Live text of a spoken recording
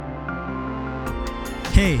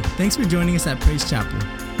Hey, thanks for joining us at Praise Chapel.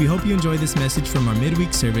 We hope you enjoy this message from our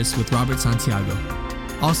midweek service with Robert Santiago.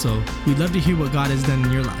 Also, we'd love to hear what God has done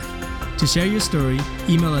in your life. To share your story,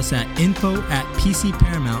 email us at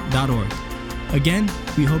info@pcparamount.org. Again,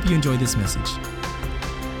 we hope you enjoy this message.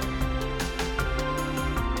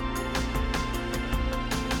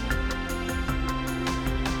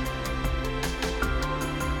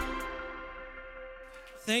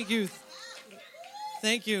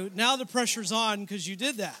 Thank you. Now the pressure's on because you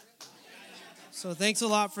did that. So thanks a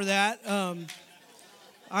lot for that.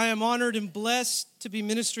 I am honored and blessed to be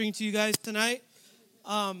ministering to you guys tonight.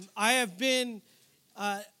 I have been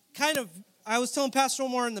I was telling Pastor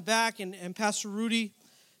Omar in the back and Pastor Rudy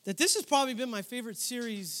that this has probably been my favorite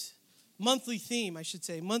series, monthly theme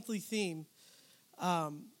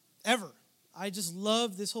ever. I just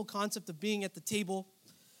love this whole concept of being at the table.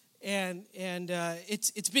 And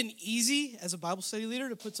it's been easy as a Bible study leader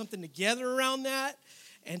to put something together around that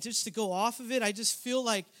and just to go off of it. I just feel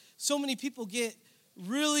like so many people feel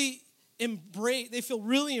really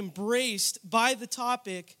embraced by the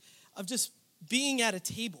topic of just being at a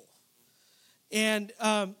table. And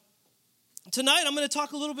tonight I'm going to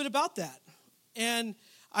talk a little bit about that. And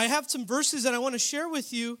I have some verses that I want to share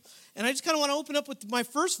with you. And I just kind of want to open up with my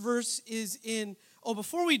first verse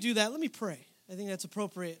before we do that, let me pray. I think that's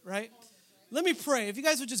appropriate, right? Let me pray. If you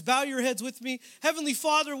guys would just bow your heads with me. Heavenly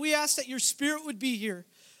Father, we ask that your Spirit would be here.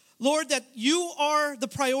 Lord, that you are the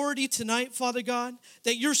priority tonight, Father God.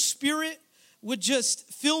 That your Spirit would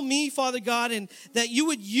just fill me, Father God, and that you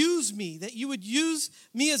would use me. That you would use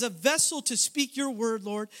me as a vessel to speak your word,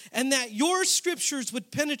 Lord. And that your scriptures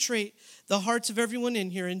would penetrate the hearts of everyone in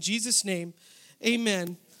here. In Jesus' name,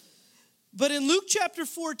 amen. But in Luke chapter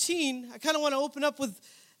 14, I kind of want to open up with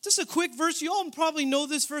just a quick verse. You all probably know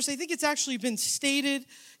this verse. I think it's actually been stated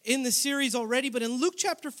in the series already. But in Luke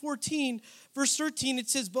chapter 14, verse 13, it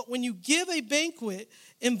says, "But when you give a banquet,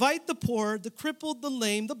 invite the poor, the crippled, the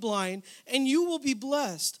lame, the blind, and you will be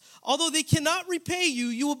blessed. Although they cannot repay you,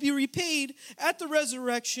 you will be repaid at the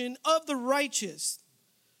resurrection of the righteous."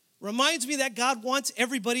 Reminds me that God wants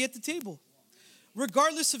everybody at the table.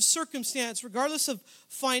 Regardless of circumstance, regardless of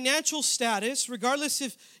financial status, regardless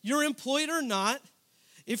if you're employed or not,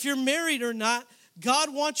 if you're married or not,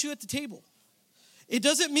 God wants you at the table. It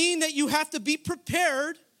doesn't mean that you have to be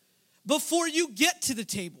prepared before you get to the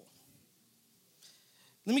table.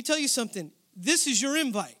 Let me tell you something. This is your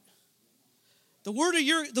invite. The word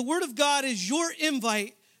of God is your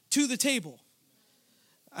invite to the table.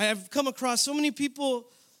 I have come across so many people.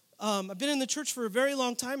 I've been in the church for a very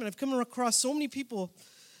long time, and I've come across so many people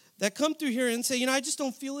that come through here and say, I just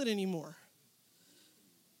don't feel it anymore.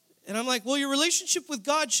 And I'm like, well, your relationship with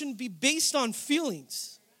God shouldn't be based on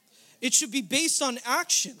feelings. It should be based on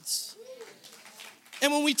actions.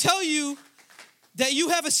 And when we tell you that you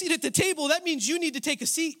have a seat at the table, that means you need to take a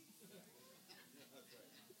seat.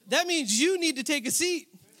 That means you need to take a seat.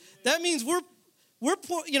 That means we're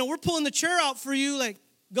pulling the chair out for you, like,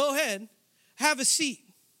 go ahead, have a seat.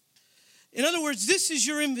 In other words, this is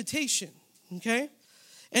your invitation, okay?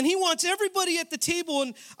 And he wants everybody at the table.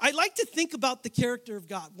 And I like to think about the character of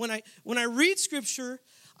God. When I read scripture,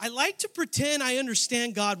 I like to pretend I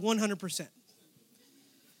understand God 100%.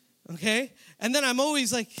 Okay? And then I'm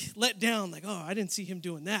always like let down, like, oh, I didn't see him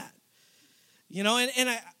doing that. And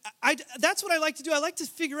I that's what I like to do. I like to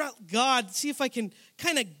figure out God, see if I can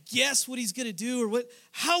kind of guess what he's going to do or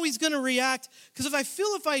how he's going to react. Because if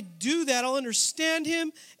I do that, I'll understand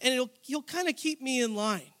him and he'll kind of keep me in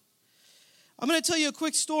line. I'm going to tell you a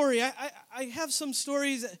quick story. I have some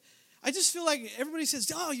stories. I just feel like everybody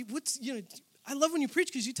says, I love when you preach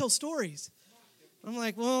because you tell stories. I'm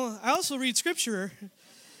like, well, I also read scripture.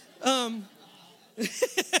 But,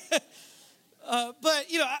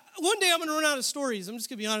 one day I'm going to run out of stories. I'm just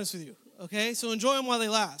going to be honest with you, okay? So enjoy them while they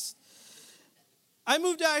last. I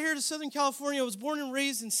moved out here to Southern California. I was born and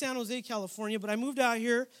raised in San Jose, California, but I moved out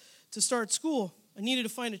here to start school. I needed to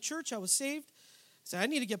find a church. I was saved. So I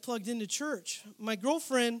need to get plugged into church. My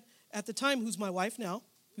girlfriend at the time, who's my wife now,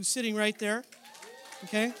 who's sitting right there,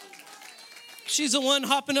 okay? She's the one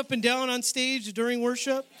hopping up and down on stage during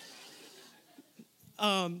worship.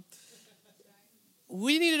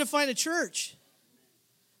 We needed to find a church.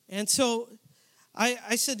 And so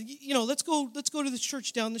I said, let's go to this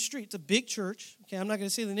church down the street. It's a big church. Okay, I'm not going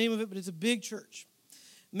to say the name of it, but it's a big church.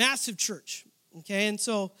 Massive church. Okay, and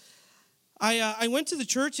so I went to the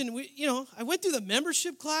church and I went through the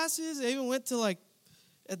membership classes. I even went to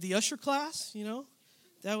at the usher class,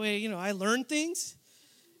 That way, I learned things.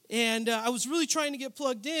 And I was really trying to get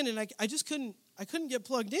plugged in and I couldn't get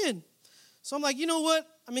plugged in. So I'm like, you know what?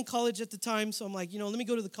 I'm in college at the time, so I'm like, let me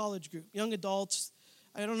go to the college group, young adults.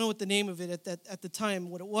 I don't know what the name of it at the time,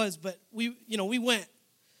 what it was, but we went.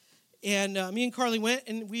 And me and Carly went,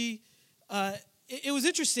 and it was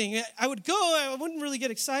interesting. I would go, I wouldn't really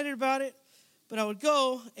get excited about it, but I would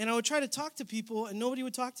go, and I would try to talk to people, and nobody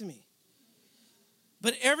would talk to me.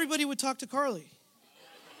 But everybody would talk to Carly.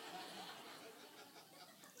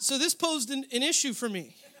 So this posed an issue for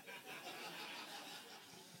me.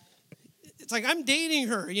 It's like I'm dating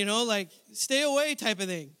her, like stay away type of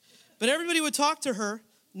thing. But everybody would talk to her.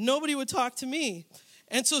 Nobody would talk to me.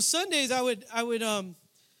 And so Sundays I would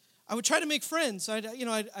try to make friends. So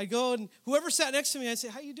I'd go, and whoever sat next to me, I'd say,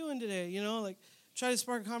 "How you doing today?" Like try to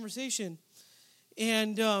spark a conversation.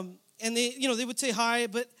 And they they would say hi,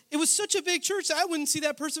 but it was such a big church that I wouldn't see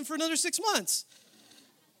that person for another 6 months.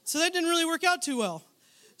 So that didn't really work out too well.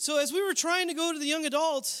 So as we were trying to go to the young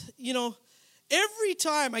adults, every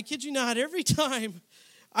time, I kid you not, every time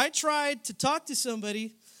I tried to talk to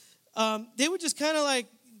somebody, they would just kind of like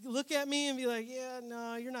look at me and be like, "Yeah,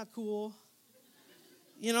 no, you're not cool."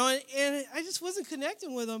 And I just wasn't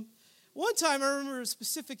connecting with them. One time, I remember a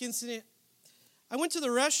specific incident. I went to the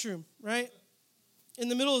restroom, right, in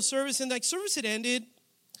the middle of service, and like service had ended.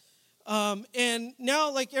 And now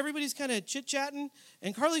like everybody's kind of chit-chatting,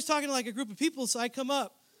 and Carly's talking to like a group of people, so I come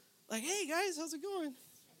up like, "Hey guys, how's it going?"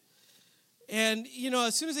 And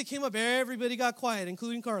as soon as they came up, everybody got quiet,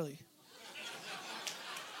 including Carly.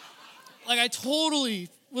 Like I totally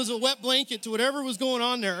was a wet blanket to whatever was going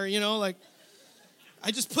on there, like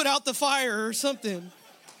I just put out the fire or something,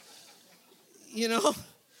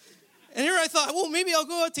 And here I thought, well, maybe I'll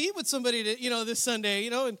go out to eat with somebody this Sunday,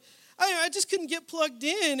 and I just couldn't get plugged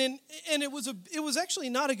in, and it was actually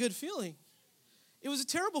not a good feeling. It was a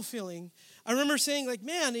terrible feeling. I remember saying, like,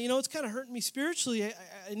 man, it's kind of hurting me spiritually.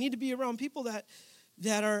 I need to be around people that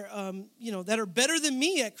are better than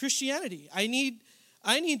me at Christianity. I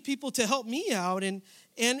need people to help me out, and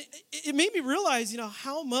it made me realize,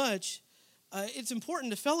 how much it's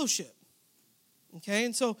important to fellowship. Okay,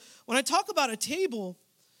 and so when I talk about a table,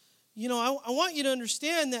 I want you to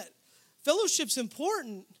understand that fellowship's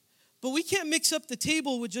important, but we can't mix up the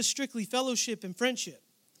table with just strictly fellowship and friendship.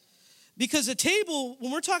 Because a table,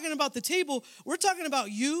 when we're talking about the table, we're talking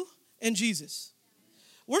about you and Jesus.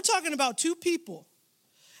 We're talking about two people.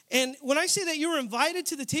 And when I say that you're invited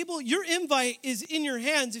to the table, your invite is in your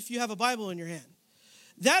hands if you have a Bible in your hand.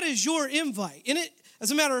 That is your invite. And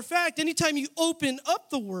as a matter of fact, anytime you open up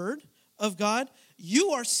the Word of God,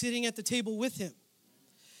 you are sitting at the table with Him.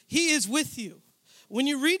 He is with you. When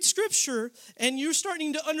you read Scripture and you're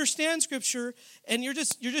starting to understand Scripture and you're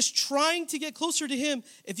just trying to get closer to Him,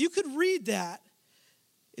 if you could read that,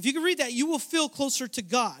 you will feel closer to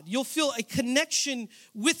God. You'll feel a connection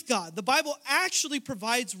with God. The Bible actually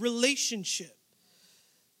provides relationship.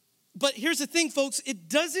 But here's the thing, folks, it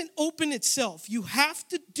doesn't open itself. You have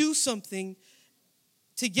to do something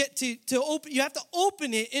to get to open. You have to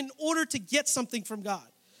open it in order to get something from God.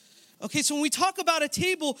 Okay, so when we talk about a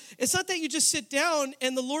table, it's not that you just sit down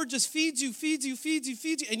and the Lord just feeds you,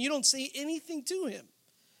 and you don't say anything to Him.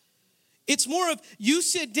 It's more of you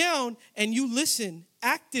sit down and you listen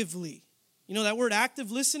actively. You know that word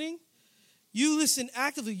active listening? You listen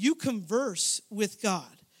actively. You converse with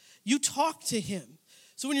God. You talk to Him.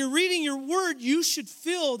 So when you're reading your word, you should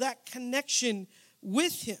feel that connection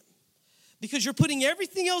with Him. Because you're putting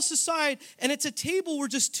everything else aside, and it's a table where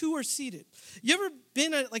just two are seated. You ever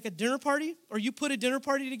been at like a dinner party, or you put a dinner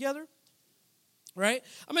party together? Right?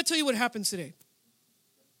 I'm going to tell you what happens today.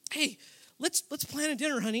 Hey, let's plan a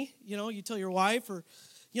dinner, honey. You tell your wife, or,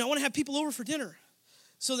 I want to have people over for dinner.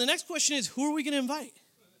 So the next question is, who are we going to invite?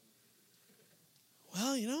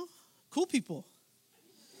 Well, cool people.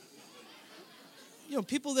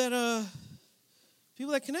 People that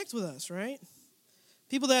connect with us, right?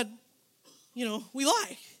 People that we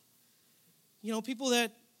like. People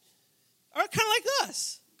that are kind of like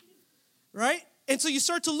us, right? And so you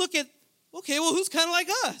start to look at, okay, well, who's kind of like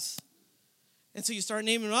us? And so you start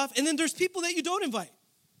naming them off. And then there's people that you don't invite.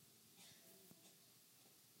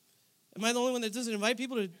 Am I the only one that doesn't invite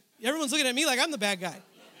people to? Everyone's looking at me like I'm the bad guy.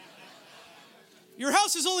 Your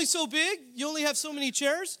house is only so big. You only have so many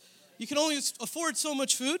chairs. You can only afford so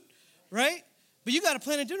much food, right? But you got to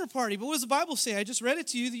plan a dinner party. But what does the Bible say? I just read it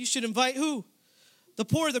to you that you should invite who? The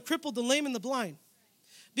poor, the crippled, the lame, and the blind.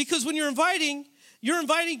 Because when you're inviting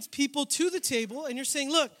people to the table and you're saying,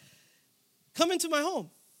 look, come into my home.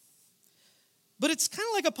 But it's kind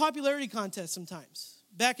of like a popularity contest sometimes.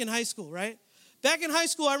 Back in high school, right? Back in high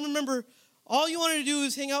school, I remember all you wanted to do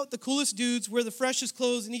is hang out with the coolest dudes, wear the freshest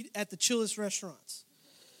clothes, and eat at the chillest restaurants.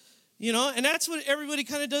 And that's what everybody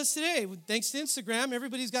kind of does today. Thanks to Instagram,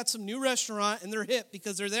 everybody's got some new restaurant, and they're hip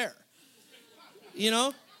because they're there. You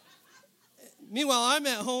know? Meanwhile, I'm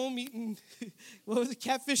at home eating, what was it,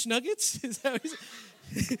 catfish nuggets? Is that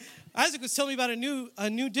what Isaac was telling me about a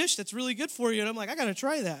new dish that's really good for you, and I'm like, I got to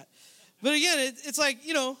try that. But again, it's like,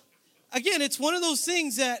 again, it's one of those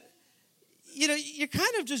things that, you're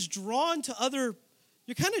kind of just drawn to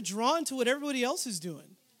what everybody else is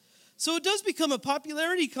doing. So it does become a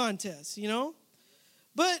popularity contest,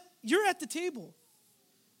 But you're at the table.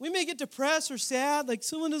 We may get depressed or sad, like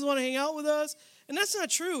someone doesn't want to hang out with us. And that's not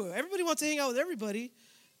true. Everybody wants to hang out with everybody.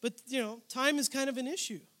 But, time is kind of an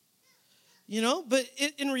issue. But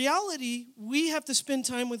in reality, we have to spend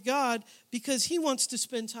time with God because he wants to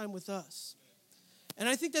spend time with us. And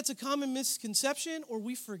I think that's a common misconception, or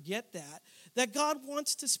we forget that God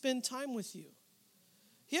wants to spend time with you.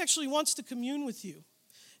 He actually wants to commune with you.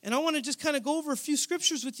 And I want to just kind of go over a few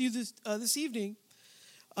scriptures with you this evening,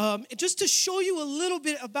 just to show you a little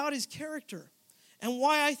bit about his character and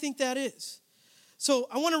why I think that is. So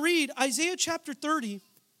I want to read Isaiah chapter 30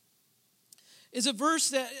 is a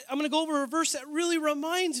verse that, I'm going to go over a verse that really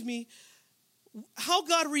reminds me how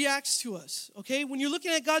God reacts to us, okay? When you're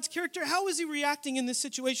looking at God's character, how is he reacting in this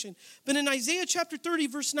situation? But in Isaiah chapter 30,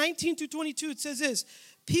 verse 19 to 22, it says this,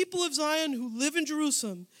 people of Zion who live in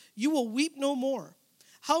Jerusalem, you will weep no more.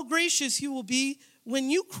 How gracious he will be when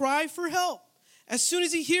you cry for help. As soon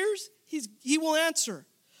as he hears, he will answer.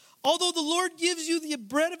 Although the Lord gives you the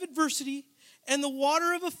bread of adversity and the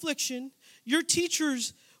water of affliction, your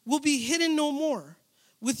teachers will be hidden no more.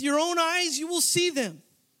 With your own eyes you will see them.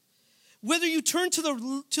 Whether you turn to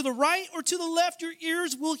the right or to the left, your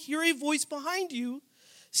ears will hear a voice behind you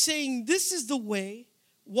saying, this is the way,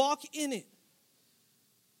 walk in it.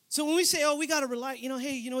 So when we say, we got to rely,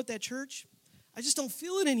 hey, at that church, I just don't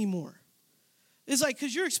feel it anymore. It's like,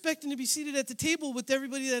 because you're expecting to be seated at the table with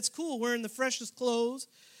everybody that's cool, wearing the freshest clothes,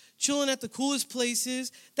 chilling at the coolest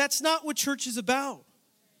places. That's not what church is about.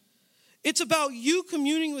 It's about you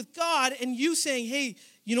communing with God and you saying, hey,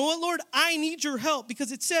 you know what, Lord, I need your help.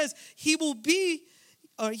 Because it says he will be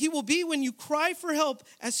when you cry for help.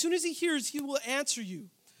 As soon as he hears, he will answer you.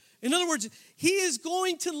 In other words, he is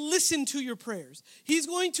going to listen to your prayers. He's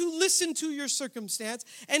going to listen to your circumstance,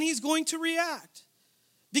 and he's going to react.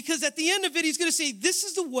 Because at the end of it, he's going to say, this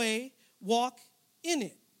is the way, walk in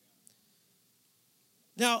it.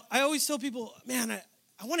 Now, I always tell people, man,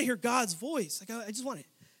 I want to hear God's voice. Like,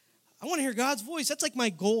 I want to hear God's voice. That's like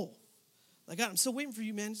my goal. Like, God, I'm still waiting for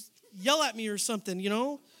you, man. Just yell at me or something,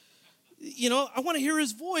 I want to hear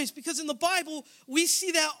his voice, because in the Bible, we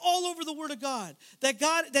see that all over the Word of God.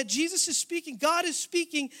 That Jesus is speaking, God is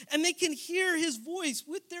speaking, and they can hear his voice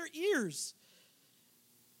with their ears.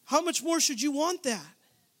 How much more should you want that?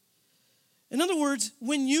 In other words,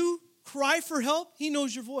 when you cry for help, he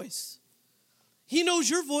knows your voice. He knows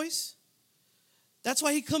your voice. That's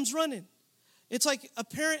why he comes running. It's like a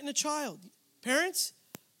parent and a child. Parents,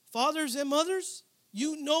 fathers and mothers,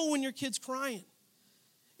 you know when your kid's crying.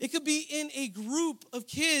 It could be in a group of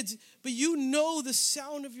kids, but you know the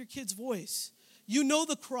sound of your kid's voice. You know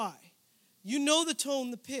the cry. You know the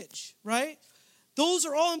tone, the pitch, right? Those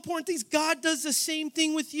are all important things. God does the same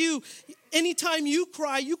thing with you. Anytime you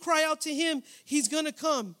cry out to him, he's going to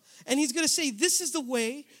come. And he's going to say, this is the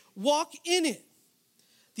way, walk in it.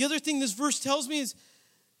 The other thing this verse tells me is,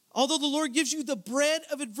 although the Lord gives you the bread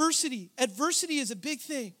of adversity is a big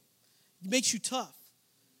thing. It makes you tough.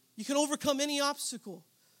 You can overcome any obstacle.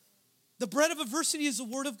 The bread of adversity is the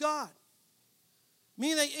word of God.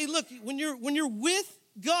 Meaning that, hey, look, when you're with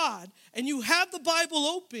God and you have the Bible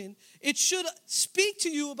open, it should speak to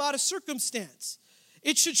you about a circumstance.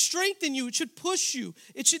 It should strengthen you. It should push you.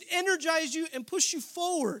 It should energize you and push you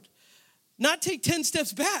forward, not take 10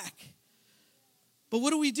 steps back. But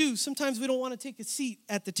what do? Sometimes we don't want to take a seat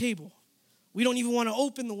at the table. We don't even want to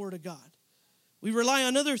open the Word of God. We rely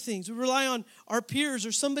on other things. We rely on our peers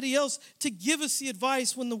or somebody else to give us the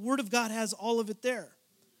advice when the Word of God has all of it there.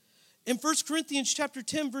 In 1 Corinthians chapter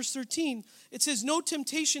 10, verse 13, it says, no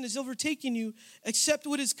temptation is overtaking you except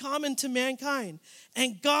what is common to mankind.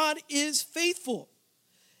 And God is faithful.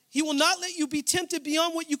 He will not let you be tempted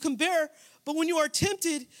beyond what you can bear, but when you are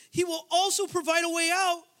tempted, he will also provide a way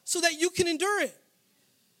out so that you can endure it.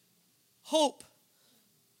 Hope.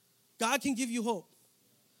 God can give you hope.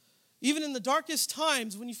 Even in the darkest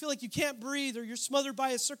times when you feel like you can't breathe or you're smothered by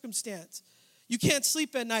a circumstance, you can't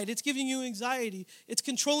sleep at night, it's giving you anxiety, it's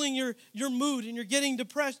controlling your mood, and you're getting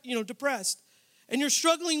depressed, and you're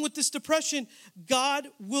struggling with this depression, God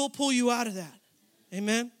will pull you out of that.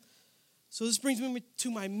 Amen? So this brings me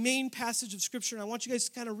to my main passage of Scripture, and I want you guys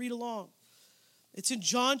to kind of read along. It's in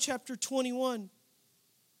John chapter 21.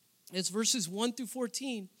 It's verses 1 through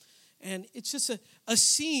 14. And it's just a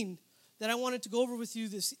scene that I wanted to go over with you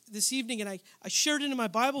this evening, and I shared it in my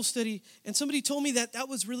Bible study, and somebody told me that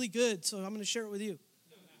was really good, so I'm going to share it with you.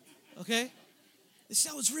 Okay?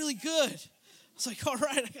 That was really good. I was like, all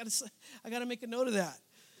right, I got to make a note of that.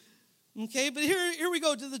 Okay, but here we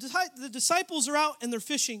go. The disciples are out and they're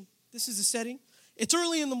fishing. This is the setting. It's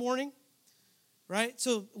early in the morning, right?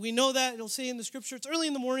 So we know that. It'll say in the scripture, it's early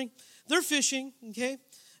in the morning. They're fishing, okay?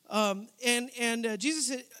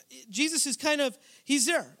 Jesus is kind of, he's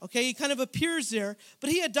there, okay? He kind of appears there, but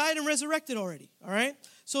he had died and resurrected already, all right?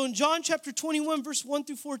 So in John chapter 21, verse 1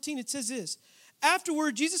 through 14, it says this.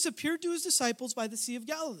 Afterward, Jesus appeared to his disciples by the Sea of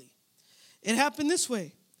Galilee. It happened this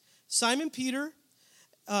way. Simon Peter,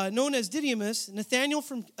 known as Didymus, Nathanael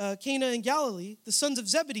from Cana in Galilee, the sons of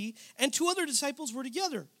Zebedee, and 2 other disciples were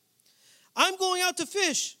together. I'm going out to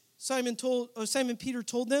fish, Simon Peter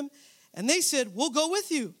told them, and they said, we'll go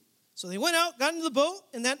with you. So they went out, got into the boat,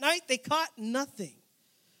 and that night they caught nothing.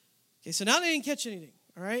 Okay, so now they didn't catch anything,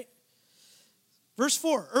 all right? Verse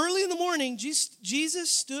 4, early in the morning, Jesus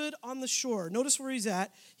stood on the shore. Notice where he's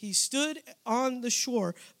at. He stood on the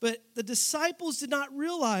shore, but the disciples did not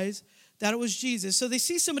realize that it was Jesus. So they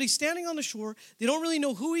see somebody standing on the shore. They don't really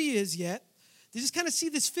know who he is yet. They just kind of see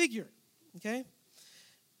this figure, okay?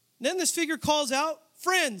 Then this figure calls out,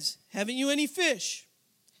 friends, haven't you any fish?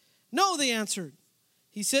 No, they answered.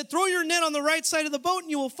 He said, throw your net on the right side of the boat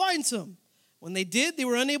and you will find some. When they did, they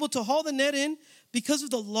were unable to haul the net in because of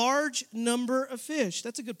the large number of fish.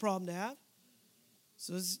 That's a good problem to have.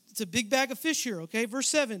 So it's a big bag of fish here, okay? Verse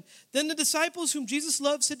 7. Then the disciples whom Jesus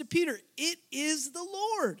loved said to Peter, it is the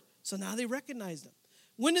Lord. So now they recognized him.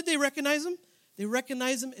 When did they recognize him? They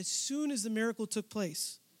recognized him as soon as the miracle took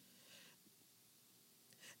place.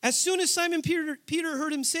 As soon as Simon Peter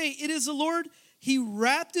heard him say, it is the Lord, he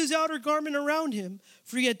wrapped his outer garment around him,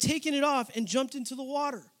 for he had taken it off and jumped into the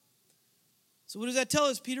water. So what does that tell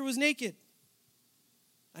us? Peter was naked.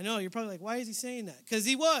 I know, you're probably like, why is he saying that? Because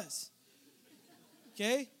he was.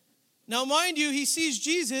 Okay? Now, mind you, he sees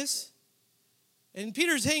Jesus, and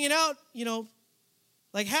Peter's hanging out,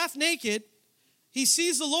 like half naked. He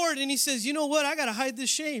sees the Lord, and he says, you know what? I got to hide this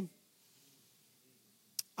shame.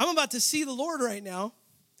 I'm about to see the Lord right now,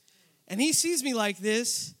 and he sees me like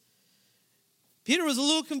this. Peter was a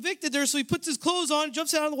little convicted there, so he puts his clothes on,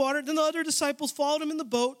 jumps out of the water. Then the other disciples followed him in the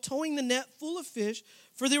boat, towing the net full of fish,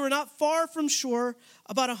 for they were not far from shore,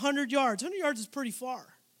 about 100 yards. 100 yards is pretty far.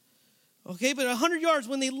 Okay, but 100 yards.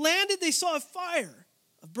 When they landed, they saw a fire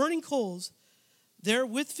of burning coals there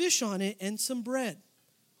with fish on it and some bread.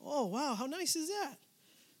 Oh, wow, how nice is that?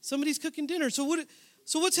 Somebody's cooking dinner. So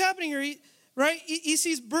what's happening here? He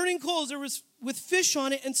sees burning coals there was with fish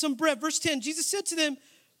on it and some bread. Verse 10, Jesus said to them,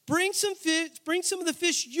 bring some of the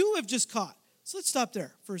fish you have just caught. So let's stop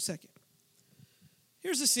there for a second.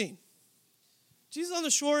 Here's the scene. Jesus on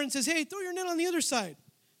the shore and says, hey, throw your net on the other side.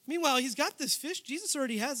 Meanwhile, he's got this fish. Jesus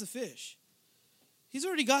already has the fish. He's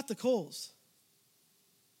already got the coals.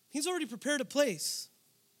 He's already prepared a place.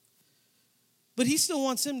 But he still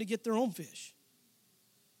wants them to get their own fish.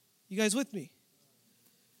 You guys with me?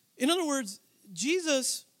 In other words,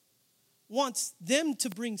 Jesus wants them to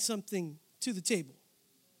bring something to the table.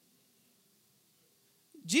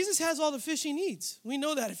 Jesus has all the fish he needs. We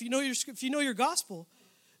know that. If you know your gospel,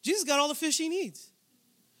 Jesus got all the fish he needs.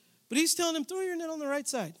 But he's telling them, throw your net on the right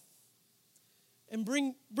side and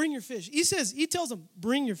bring your fish. He tells them,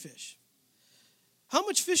 bring your fish. How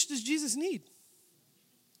much fish does Jesus need?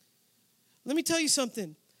 Let me tell you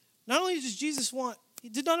something. Not only does Jesus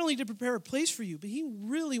not only to prepare a place for you, but he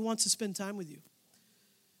really wants to spend time with you.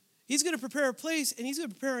 He's going to prepare a place, and he's going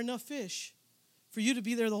to prepare enough fish for you to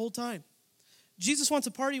be there the whole time. Jesus wants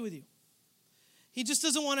to party with you. He just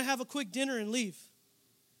doesn't want to have a quick dinner and leave.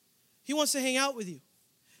 He wants to hang out with you.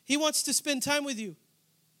 He wants to spend time with you.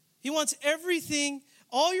 He wants everything,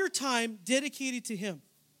 all your time, dedicated to him.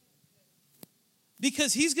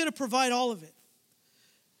 Because he's going to provide all of it.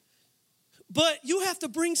 But you have to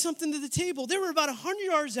bring something to the table. They were about 100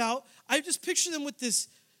 yards out. I just picture them with this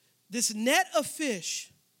net of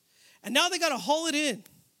fish. And now they got to haul it in.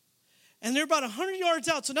 And they're about 100 yards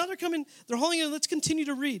out. So now they're hauling it in. Let's continue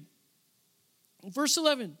to read. Verse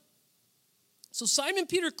 11. So Simon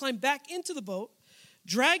Peter climbed back into the boat,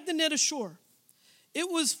 dragged the net ashore. It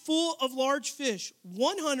was full of large fish,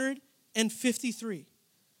 153.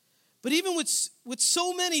 But even with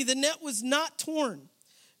so many, the net was not torn.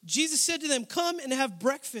 Jesus said to them, come and have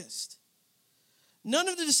breakfast. None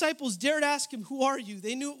of the disciples dared ask him, who are you?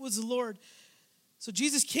 They knew it was the Lord. So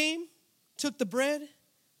Jesus came, took the bread,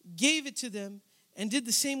 gave it to them, and did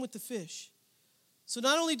the same with the fish. So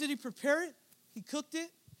not only did he prepare it, he cooked it.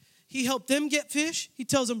 He helped them get fish. He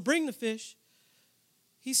tells them, bring the fish.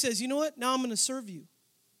 he says, you know what? Now I'm going to serve you.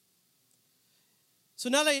 So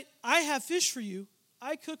now that I have fish for you,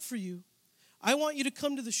 I cook for you, I want you to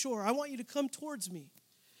come to the shore. I want you to come towards me.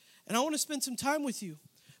 And I want to spend some time with you.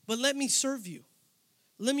 But let me serve you.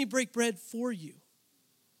 Let me break bread for you.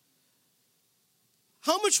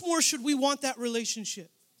 How much more should we want that relationship?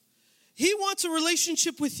 He wants a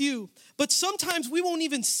relationship with you, but sometimes we won't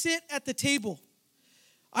even sit at the table.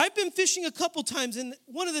 I've been fishing a couple times, and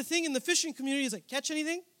one of the things in the fishing community is like, catch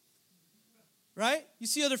anything? Right? You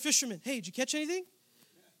see other fishermen. Hey, did you catch anything?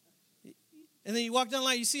 And then you walk down the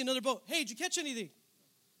line, you see another boat. Hey, did you catch anything?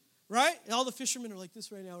 Right? And all the fishermen are like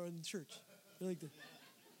this right now in the church. They're like this.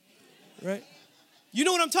 Right? You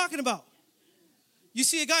know what I'm talking about. You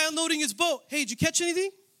see a guy unloading his boat. Hey, did you catch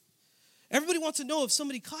anything? Everybody wants to know if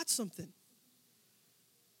somebody caught something.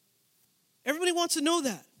 Everybody wants to know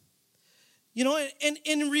that. You know, and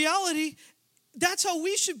in reality, that's how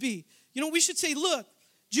we should be. You know, we should say, look,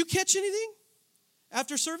 did you catch anything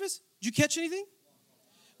after service? Did you catch anything?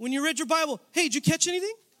 When you read your Bible, hey, did you catch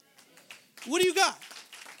anything? What do you got?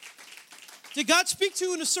 Did God speak to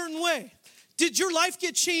you in a certain way? Did your life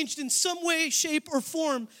get changed in some way, shape, or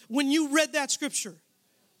form when you read that scripture?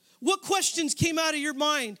 What questions came out of your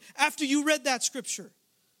mind after you read that scripture?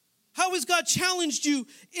 How has God challenged you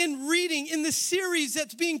in reading in the series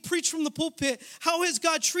that's being preached from the pulpit? How has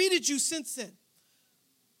God treated you since then?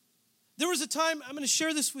 There was a time, I'm going to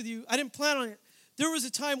share this with you. I didn't plan on it. There was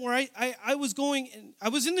a time where I was going, and I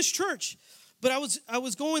was in this church, but I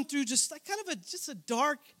was going through just like kind of a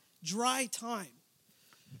dark, dry time.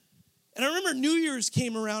 And I remember New Year's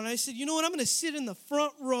came around, and I said, you know what, I'm going to sit in the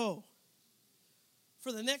front row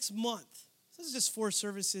for the next month. This is just 4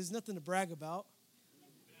 services, nothing to brag about,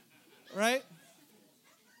 right?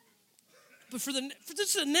 But for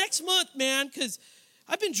just the next month, man, because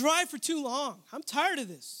I've been dry for too long. I'm tired of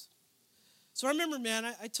this. So I remember, man,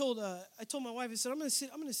 I told my wife, I said, I'm going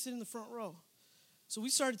to sit in the front row. So we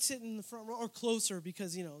started sitting in the front row, or closer,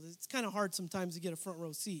 because, you know, it's kind of hard sometimes to get a front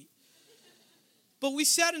row seat. But we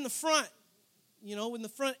sat in the front, you know, in the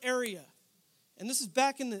front area. And this is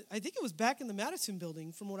I think it was back in the Madison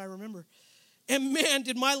building from what I remember. And man,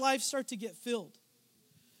 did my life start to get filled.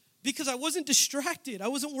 Because I wasn't distracted. I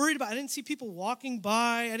wasn't worried about it. I didn't see people walking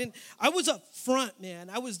by. I was up front,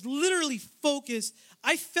 man. I was literally focused.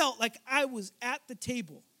 I felt like I was at the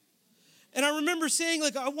table. And I remember saying,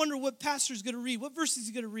 like, I wonder what pastor's going to read. What verse is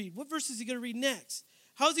he going to read? What verse is he going to read next?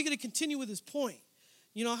 How is he going to continue with his point?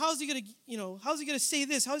 You know, how's he going to say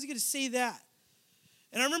this? How is he going to say that?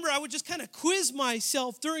 And I remember I would just kind of quiz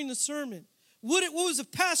myself during the sermon. What was the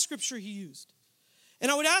past scripture he used?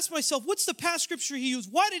 And I would ask myself, what's the past scripture he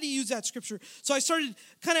used? Why did he use that scripture? So I started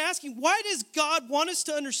kind of asking, why does God want us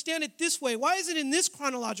to understand it this way? Why is it in this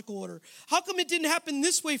chronological order? How come it didn't happen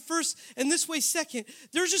this way first and this way second?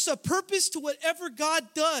 There's just a purpose to whatever God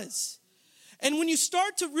does. And when you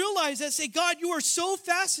start to realize that, say, God, you are so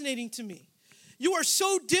fascinating to me. You are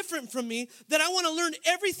so different from me that I want to learn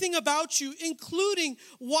everything about you, including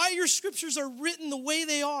why your scriptures are written the way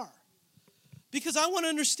they are. Because I want to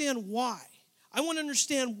understand why. I want to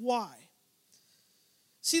understand why.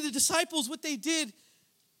 See, the disciples, what they did,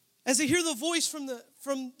 as they hear the voice from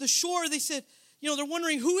the shore, they said, you know, they're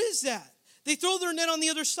wondering, who is that? They throw their net on the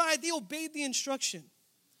other side. They obeyed the instruction.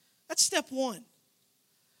 That's step one.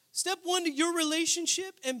 Step one to your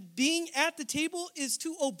relationship and being at the table is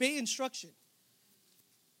to obey instruction.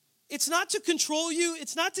 It's not to control you.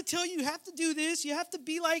 It's not to tell you you have to do this. You have to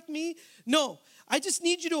be like me. No, I just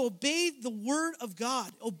need you to obey the word of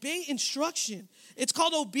God. Obey instruction. It's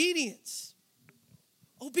called obedience.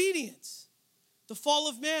 Obedience. The fall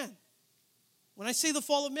of man. When I say the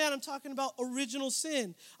fall of man, I'm talking about original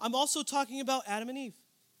sin. I'm also talking about Adam and Eve.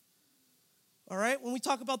 All right? When we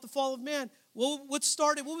talk about the fall of man, what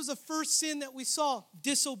was the first sin that we saw?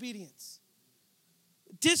 Disobedience.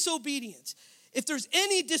 Disobedience. If there's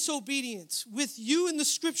any disobedience with you in the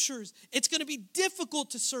scriptures, it's going to be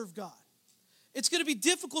difficult to serve God. It's going to be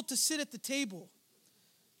difficult to sit at the table.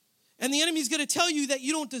 And the enemy's going to tell you that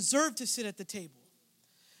you don't deserve to sit at the table.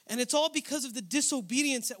 And it's all because of the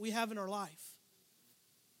disobedience that we have in our life.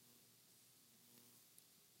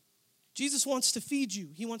 Jesus wants to feed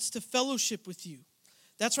you. He wants to fellowship with you.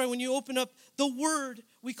 That's why when you open up the word,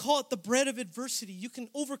 we call it the bread of adversity. You can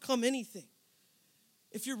overcome anything.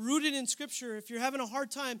 If you're rooted in scripture, if you're having a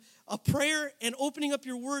hard time, a prayer and opening up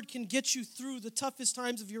your word can get you through the toughest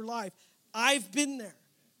times of your life. I've been there.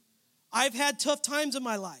 I've had tough times in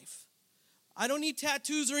my life. I don't need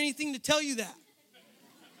tattoos or anything to tell you that.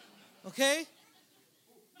 Okay?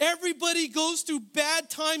 Everybody goes through bad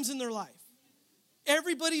times in their life.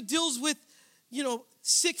 Everybody deals with,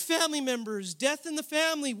 sick family members, death in the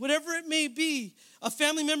family, whatever it may be. A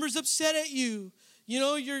family member's upset at you. You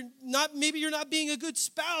know, maybe you're not being a good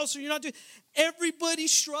spouse, or you're not doing. Everybody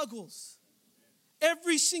struggles.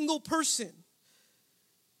 Every single person.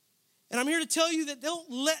 And I'm here to tell you that don't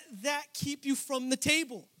let that keep you from the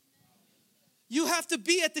table. You have to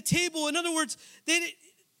be at the table. In other words,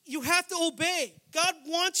 you have to obey. God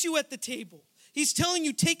wants you at the table. He's telling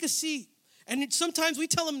you, take a seat. And sometimes we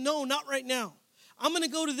tell him, no, not right now. I'm going to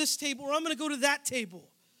go to this table, or I'm going to go to that table.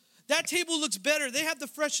 That table looks better. They have the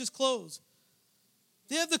freshest clothes.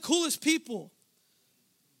 They have the coolest people.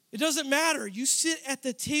 It doesn't matter. You sit at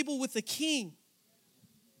the table with the king.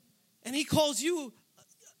 And he calls you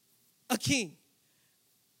a king.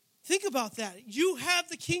 Think about that. You have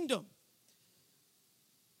the kingdom.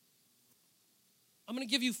 I'm going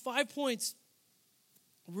to give you 5 points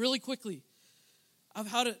really quickly of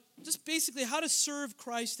how to serve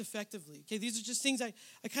Christ effectively. Okay, these are just things I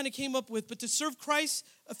kind of came up with. But to serve Christ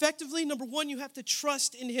effectively, number one, you have to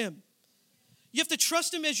trust in him. You have to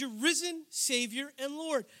trust him as your risen Savior and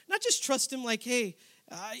Lord. Not just trust him like, hey,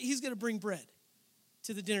 he's going to bring bread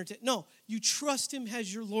to the dinner table. No, you trust him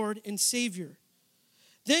as your Lord and Savior.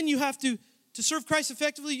 Then you have to serve Christ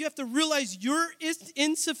effectively, you have to realize you're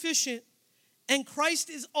insufficient and Christ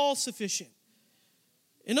is all sufficient.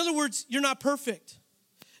 In other words, you're not perfect.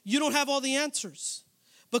 You don't have all the answers,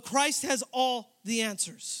 but Christ has all the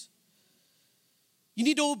answers. You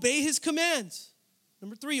need to obey his commands.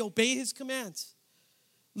 Number 3, obey his commands.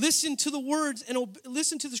 Listen to the words and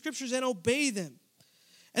listen to the scriptures and obey them.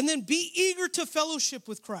 And then be eager to fellowship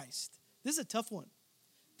with Christ. This is a tough one.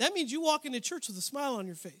 That means you walk into church with a smile on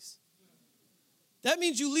your face. That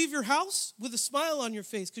means you leave your house with a smile on your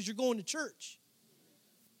face because you're going to church.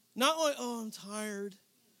 Not like, oh, I'm tired.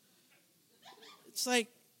 It's like,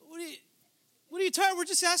 what are you tired? We're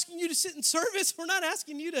just asking you to sit in service. We're not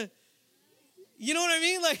asking you to, you know what I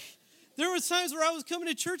mean? Like, there was times where I was coming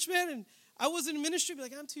to church, man, and I was in ministry, be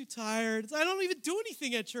like, I'm too tired. I don't even do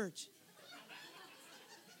anything at church.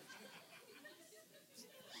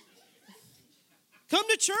 Come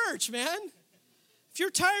to church, man. If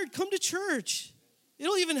you're tired, come to church.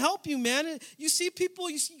 It'll even help you, man. You see people,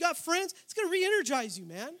 you got friends, it's going to re-energize you,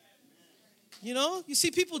 man. You know, you see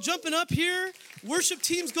people jumping up here, worship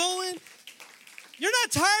teams going. You're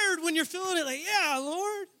not tired when you're feeling it like, yeah,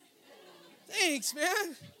 Lord. Thanks,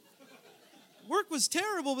 man. Work was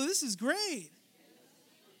terrible, but this is great.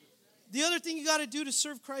 The other thing you got to do to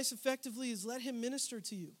serve Christ effectively is let him minister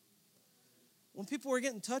to you. When people are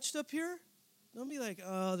getting touched up here, don't be like,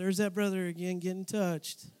 oh, there's that brother again getting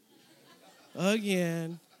touched.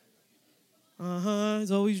 Again.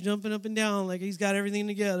 He's always jumping up and down like he's got everything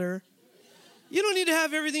together. You don't need to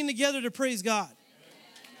have everything together to praise God.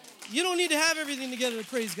 You don't need to have everything together to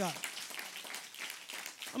praise God.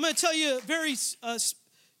 I'm going to tell you it's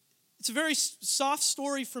a very soft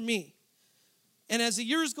story for me. And as the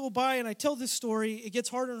years go by and I tell this story, it gets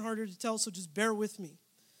harder and harder to tell, so just bear with me.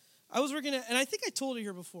 I was working and I think I told it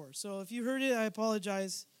here before, so if you heard it, I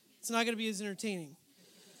apologize. It's not going to be as entertaining.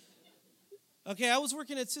 Okay, I was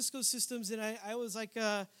working at Cisco Systems, and I was like,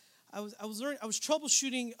 I was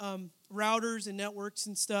troubleshooting routers and networks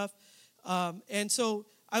and stuff, and so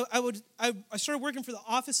I started working for the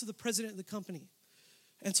office of the president of the company,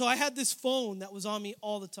 and so I had this phone that was on me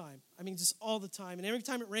all the time. I mean, just all the time, and every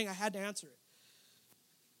time it rang, I had to answer it.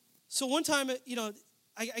 So one time,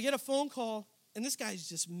 I get a phone call, and this guy's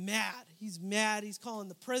just mad. He's mad. He's calling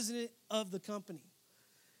the president of the company.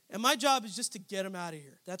 And my job is just to get him out of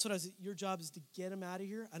here. That's what I said. Your job is to get him out of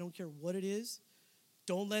here. I don't care what it is.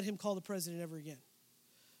 Don't let him call the president ever again.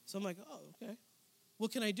 So I'm like, oh, okay.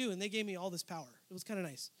 What can I do? And they gave me all this power. It was kind of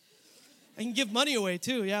nice. I can give money away,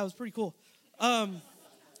 too. Yeah, it was pretty cool.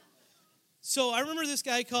 So I remember this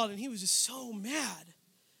guy called, and he was just so mad.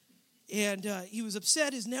 And he was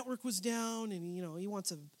upset. His network was down, and, he wants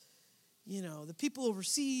the people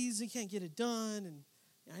overseas, they can't get it done, and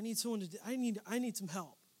I need some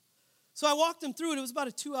help. So I walked him through it. It was about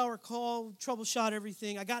a 2-hour call, troubleshot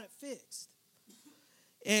everything. I got it fixed.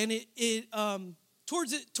 And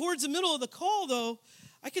towards the middle of the call, though,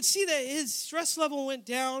 I could see that his stress level went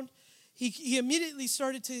down. He immediately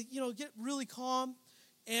started to, get really calm.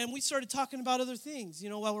 And we started talking about other things,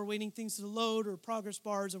 while we're waiting things to load or progress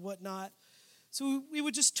bars or whatnot. So we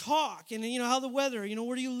would just talk and, how the weather,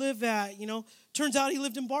 where do you live at? Turns out he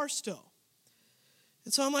lived in Barstow.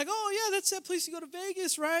 And so I'm like, oh, yeah, that's that place you go to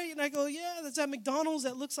Vegas, right? And I go, yeah, that's that McDonald's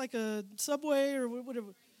that looks like a Subway or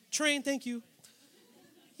whatever. Train, thank you.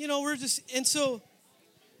 We're just, and so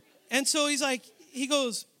he's like, he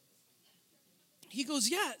goes,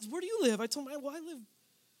 yeah, where do you live? I told him, well,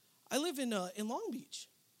 I live in Long Beach.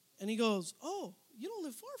 And he goes, oh, you don't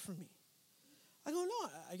live far from me. I go, no,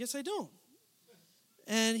 I guess I don't.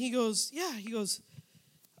 And he goes, yeah. He goes,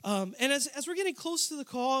 and as we're getting close to the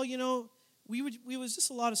call, you know, we was just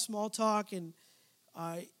a lot of small talk. And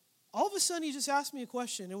all of a sudden, he just asked me a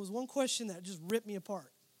question. It was one question that just ripped me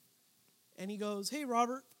apart. And he goes, hey,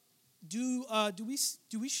 Robert, do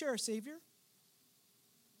we share a Savior?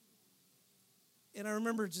 And I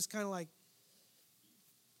remember just kind of like,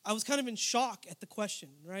 I was kind of in shock at the question,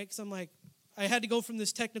 right? Because I'm like, I had to go from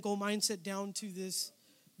this technical mindset down to this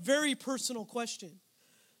very personal question.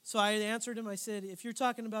 So I answered him. I said, if you're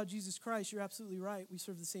talking about Jesus Christ, you're absolutely right. We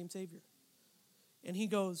serve the same Savior. And he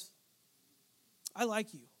goes, I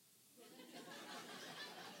like you.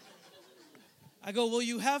 I go, well,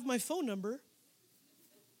 you have my phone number,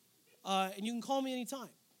 and you can call me anytime.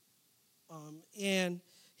 And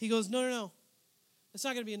he goes, no. It's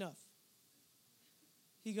not going to be enough.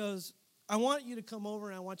 He goes, I want you to come over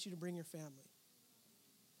and I want you to bring your family.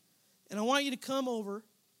 And I want you to come over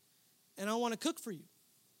and I want to cook for you.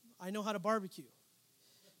 I know how to barbecue.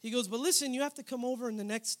 He goes, but listen, you have to come over in the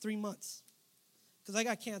next 3 months because I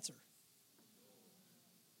got cancer.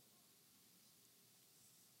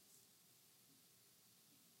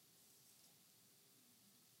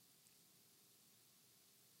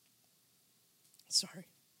 Sorry.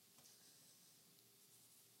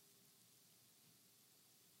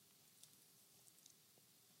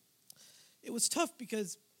 It was tough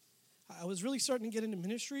because I was really starting to get into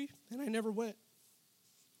ministry, and I never went.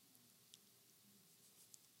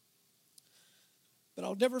 But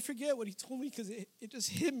I'll never forget what he told me because it just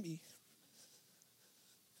hit me.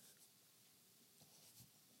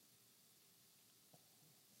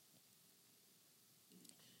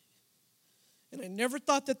 And I never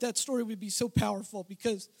thought that story would be so powerful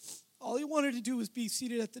because all he wanted to do was be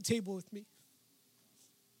seated at the table with me.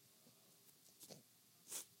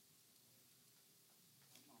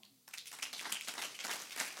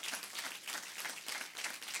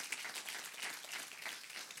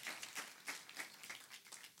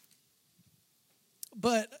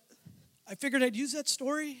 But I figured I'd use that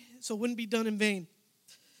story so it wouldn't be done in vain.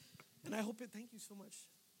 And I hope thank you so much.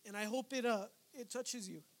 And I hope it touches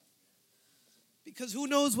you. Because who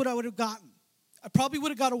knows what I would have gotten. I probably would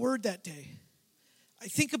have got a word that day. I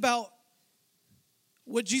think about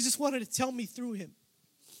what Jesus wanted to tell me through him.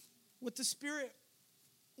 What the Spirit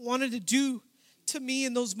wanted to do to me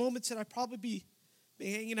in those moments that I'd probably be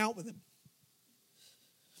hanging out with him.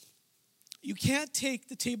 You can't take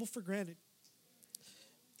the table for granted.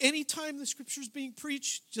 Anytime the scripture's being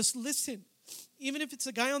preached, just listen. Even if it's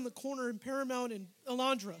a guy on the corner in Paramount and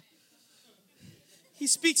Alondra. He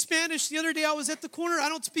speaks Spanish. The other day I was at the corner. I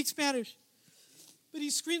don't speak Spanish. But he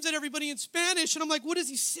screams at everybody in Spanish. And I'm like, what is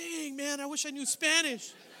he saying, man? I wish I knew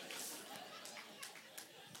Spanish.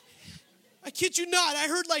 I kid you not. I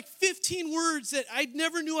heard like 15 words that I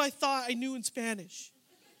never knew I thought I knew in Spanish.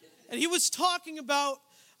 And he was talking about,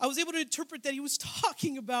 I was able to interpret that he was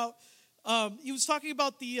talking about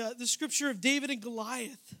the scripture of David and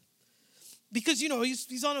Goliath. Because, you know,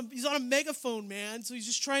 he's on a megaphone, man. So he's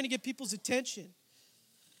just trying to get people's attention.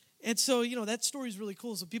 And so, you know, that story is really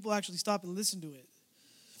cool. So people actually stop and listen to it.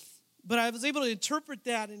 But I was able to interpret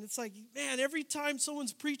that. And it's like, man, every time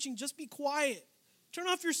someone's preaching, just be quiet. Turn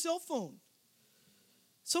off your cell phone.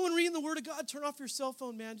 Someone reading the Word of God, turn off your cell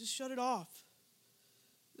phone, man. Just shut it off.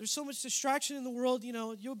 There's so much distraction in the world, you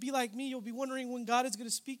know. You'll be like me. You'll be wondering when God is going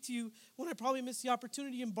to speak to you when I probably missed the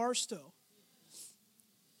opportunity in Barstow.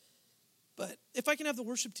 But if I can have the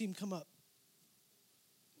worship team come up.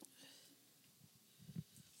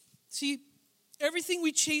 See, everything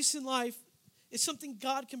we chase in life is something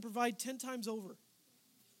God can provide 10 times over.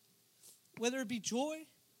 Whether it be joy,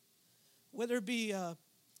 whether it be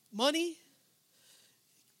money,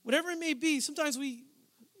 whatever it may be. Sometimes we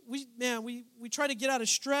try to get out of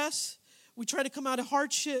stress. We try to come out of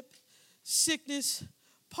hardship, sickness,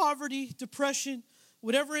 poverty, depression,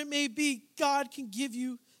 whatever it may be. God can give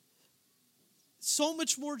you so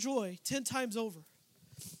much more joy 10 times over.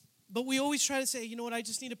 But we always try to say, you know what, I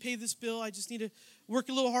just need to pay this bill. I just need to work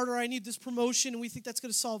a little harder. I need this promotion. And we think that's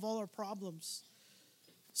going to solve all our problems.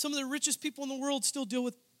 Some of the richest people in the world still deal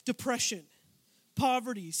with depression,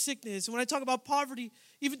 poverty, sickness. And when I talk about poverty,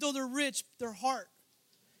 even though they're rich, their heart,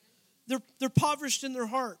 they're impoverished in their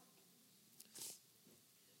heart.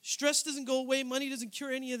 Stress doesn't go away. Money doesn't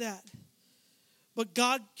cure any of that. But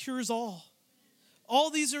God cures all. All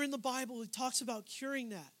these are in the Bible. It talks about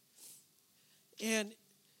curing that. And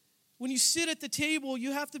when you sit at the table,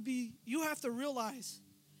 you have to realize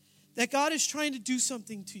that God is trying to do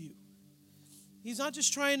something to you. He's not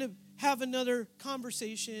just trying to have another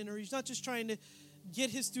conversation, or he's not just trying to get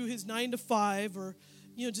through his 9 to 5, or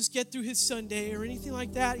just get through his Sunday or anything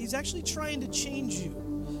like that. He's actually trying to change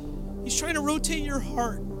you. He's trying to rotate your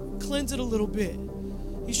heart, cleanse it a little bit.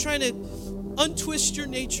 He's trying to untwist your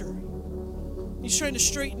nature. He's trying to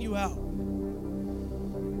straighten you out.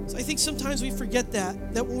 So I think sometimes we forget that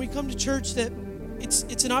when we come to church, that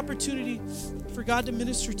it's an opportunity for God to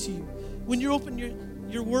minister to you. When you open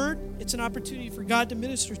your word, it's an opportunity for God to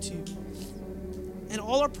minister to you. And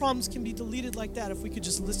all our problems can be deleted like that if we could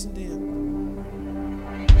just listen to him.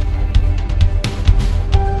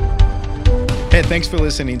 Hey, thanks for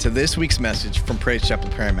listening to this week's message from Praise Chapel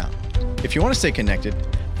Paramount. If you want to stay connected,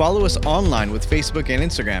 follow us online with Facebook and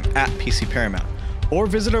Instagram at PC Paramount, or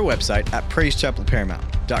visit our website at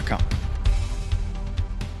praisechapelparamount.com.